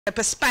the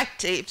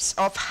perspectives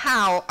of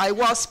how I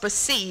was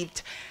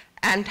perceived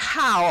and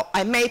how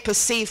I may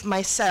perceive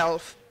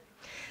myself.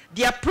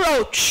 The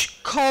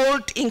approach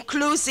called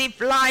inclusive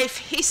life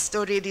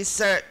history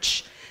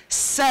research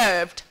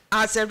served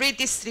as a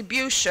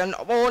redistribution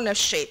of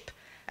ownership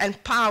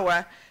and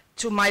power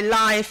to my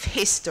life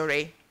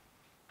history.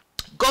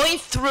 Going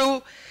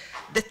through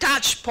the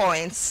touch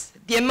points,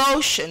 the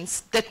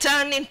emotions, the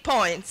turning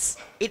points,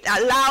 it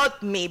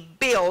allowed me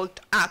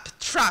build up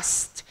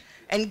trust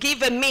and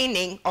give a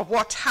meaning of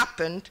what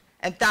happened,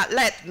 and that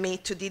led me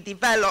to the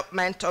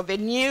development of a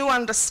new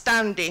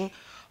understanding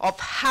of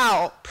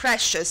how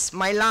precious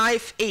my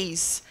life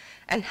is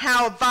and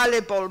how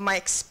valuable my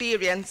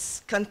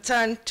experience can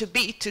turn to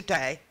be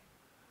today.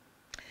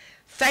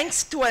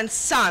 Thanks to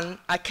NSUN,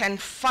 I can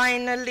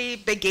finally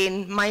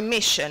begin my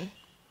mission.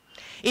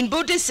 In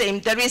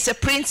Buddhism, there is a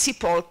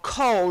principle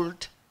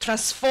called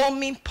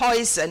transforming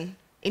poison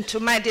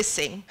into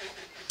medicine.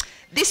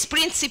 This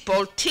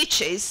principle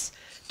teaches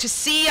to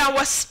see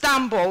our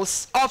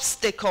stumbles,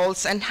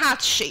 obstacles, and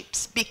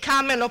hardships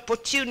become an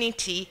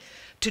opportunity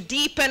to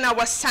deepen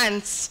our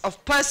sense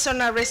of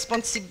personal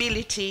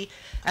responsibility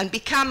and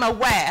become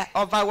aware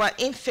of our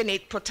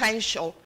infinite potential